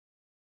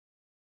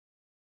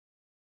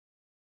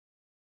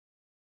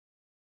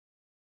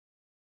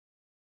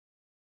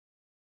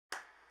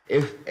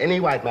If any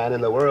white man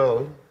in the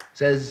world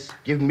says,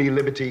 give me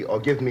liberty or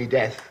give me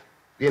death,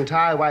 the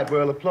entire white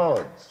world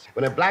applauds.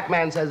 When a black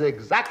man says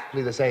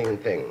exactly the same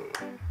thing,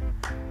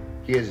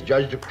 he is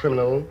judged a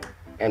criminal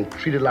and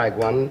treated like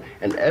one,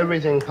 and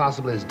everything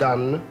possible is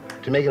done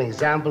to make an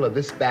example of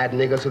this bad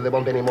nigger so there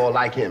won't be any more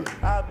like him.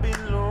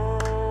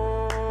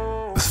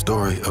 The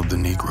story of the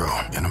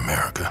Negro in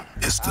America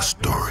is the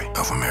story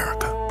of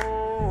America.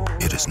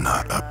 It is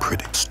not a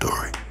pretty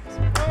story.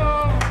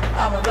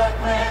 I'm a black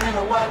man in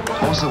a white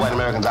world. Most of the white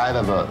Americans I've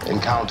ever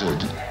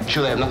encountered,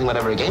 sure, they have nothing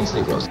whatever against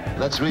Negroes.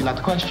 That's really not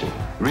the question.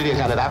 Really a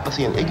kind of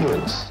apathy and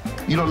ignorance.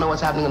 You don't know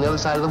what's happening on the other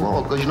side of the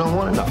wall because you don't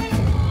want to know.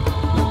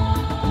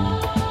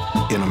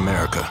 In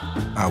America,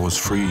 I was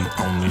free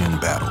only in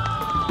battle,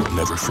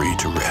 never free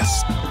to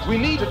rest. We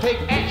need to take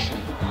action,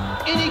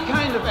 any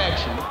kind of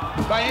action,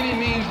 by any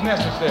means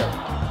necessary.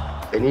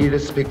 They needed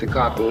us to pick the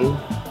cotton,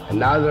 and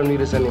now they don't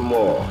need us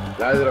anymore.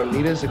 Now they don't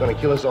need us, they're going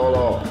to kill us all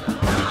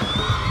off.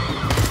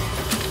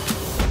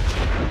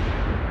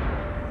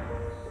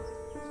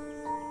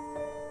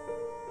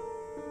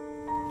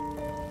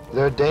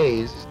 There are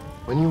days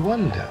when you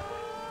wonder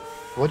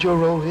what your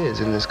role is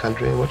in this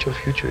country and what your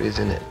future is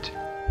in it.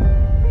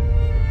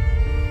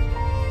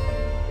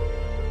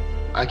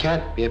 I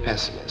can't be a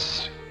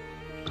pessimist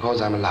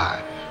because I'm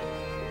alive.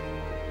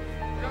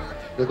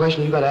 The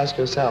question you've got to ask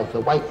yourself,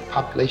 the white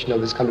population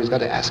of this country's got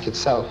to ask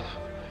itself,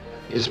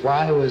 is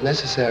why it was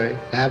necessary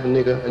to have a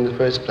nigger in the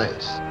first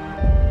place.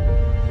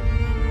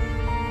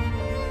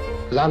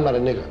 Because I'm not a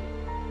nigger,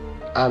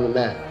 I'm a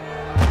man.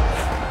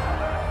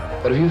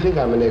 But if you think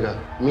I'm a nigger,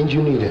 it means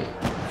you need it.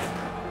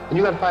 And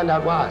you got to find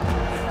out why.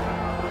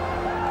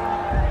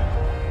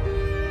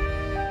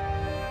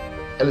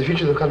 And the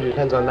future of the country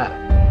depends on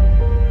that.